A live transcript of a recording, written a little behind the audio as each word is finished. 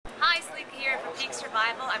Lake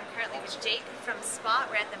Survival. I'm currently with Jake from Spot.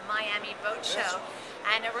 We're at the Miami Boat Show,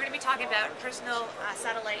 and we're going to be talking about personal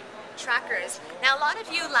satellite trackers. Now, a lot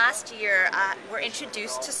of you last year were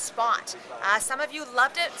introduced to Spot. Some of you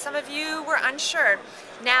loved it, some of you were unsure.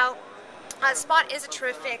 Now, Spot is a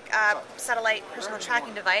terrific satellite personal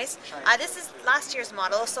tracking device. This is last year's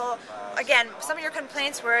model, so again, some of your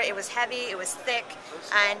complaints were it was heavy, it was thick,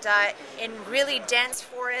 and in really dense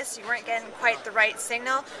forests you weren't getting quite the right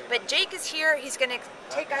signal. But Jake is here, he's going to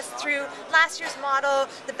take us through last year's model,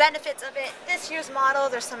 the benefits of it, this year's model.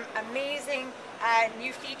 There's some amazing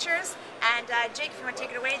new features, and Jake, if you want to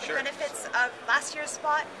take it away, the benefits of last year's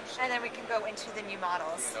Spot, and then we can go into the new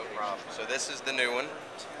models. No problem. So this is the new one.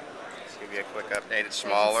 Give you a quick update. It's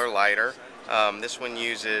smaller, lighter. This one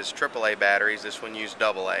uses AAA batteries. This one uses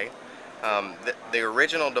AA. The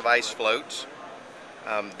original device floats.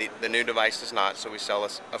 The new device does not, so we sell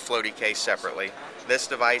a floaty case separately. This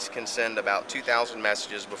device can send about 2,000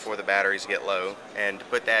 messages before the batteries get low. And to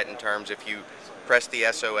put that in terms, if you press the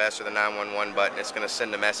SOS or the 911 button, it's going to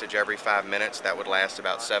send a message every 5 minutes. That would last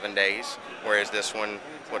about 7 days, whereas this one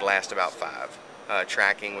would last about 5.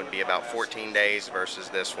 Tracking would be about 14 days versus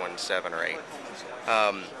this one 7 or 8.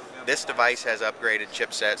 This device has upgraded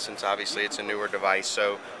chipsets since obviously it's a newer device,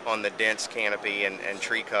 so on the dense canopy and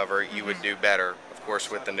tree cover you would do better, of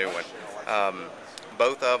course, with the new one.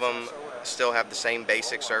 Both of them still have the same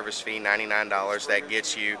basic service fee, $99. That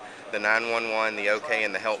gets you the 911, the OK,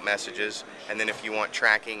 and the help messages, and then if you want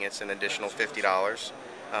tracking, it's an additional $50.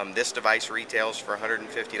 This device retails for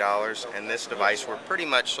 $150, and this device we're pretty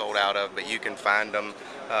much sold out of, but you can find them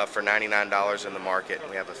for $99 in the market, and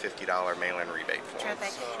we have a $50 mail-in rebate for them.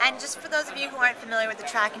 Terrific. And just for those of you who aren't familiar with the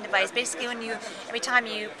tracking device, basically every time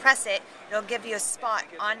you press it, it'll give you a spot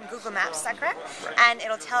on Google Maps, is that correct? Right. And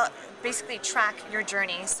it'll basically track your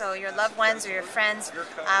journey, so your loved ones or your friends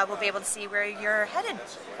will be able to see where you're headed.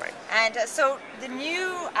 Right. And so the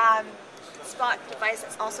new Spot device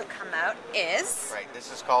that's also come out is? Right,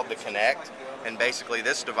 this is called the Connect, and basically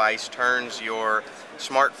this device turns your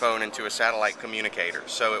smartphone into a satellite communicator.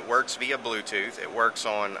 So it works via Bluetooth, it works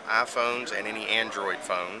on iPhones and any Android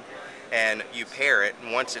phone, and you pair it,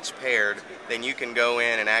 and once it's paired, then you can go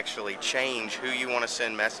in and actually change who you want to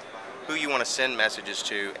send messages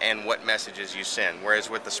to and what messages you send. Whereas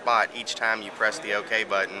with the Spot, each time you press the OK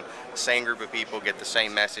button, the same group of people get the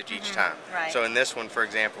same message each time. Right. So in this one, for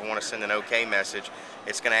example, I want to send an OK message,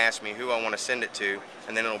 it's going to ask me who I want to send it to,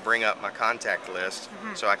 and then it'll bring up my contact list,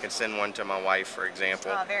 so I can send one to my wife, for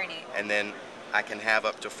example. Oh, very neat. And then I can have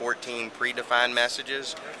up to 14 predefined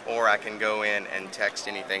messages, or I can go in and text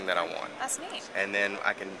anything that I want. That's neat. And then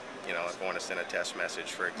I can, if I want to send a test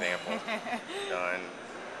message, for example, done.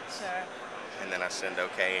 Sure. And then I send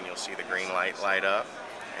OK, and you'll see the green light up.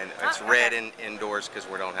 And it's red indoors because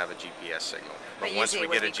we don't have a GPS signal. But once we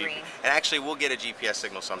get a green. and actually we'll get a GPS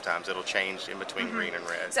signal sometimes. It'll change in between green and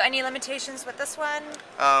red. So any limitations with this one?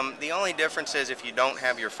 The only difference is if you don't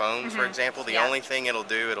have your phone, for example, the only thing it'll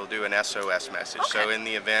do an SOS message. Okay. So in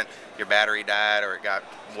the event your battery died or it got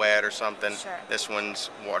wet or something, Sure. this one's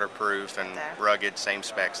waterproof and rugged, same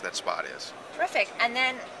specs that Spot is. Terrific. And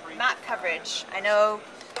then map coverage. I know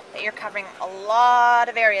that you're covering a lot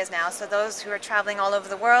of areas now, so those who are traveling all over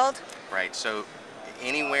the world. Right, so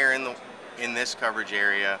anywhere in this coverage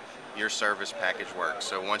area, your service package works.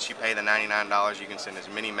 So once you pay the $99, you can send as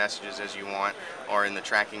many messages as you want, or in the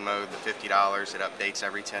tracking mode, the $50, it updates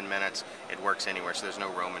every 10 minutes. It works anywhere, so there's no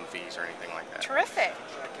roaming fees or anything like that. Terrific.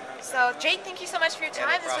 So Jake, thank you so much for your time.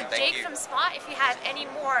 Yeah, no This problem. was Thank Jake you. from Spot. If you have any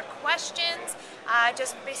more questions,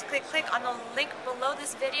 just basically click on the link below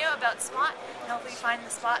this video about Spot, and hopefully you find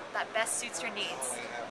the Spot that best suits your needs.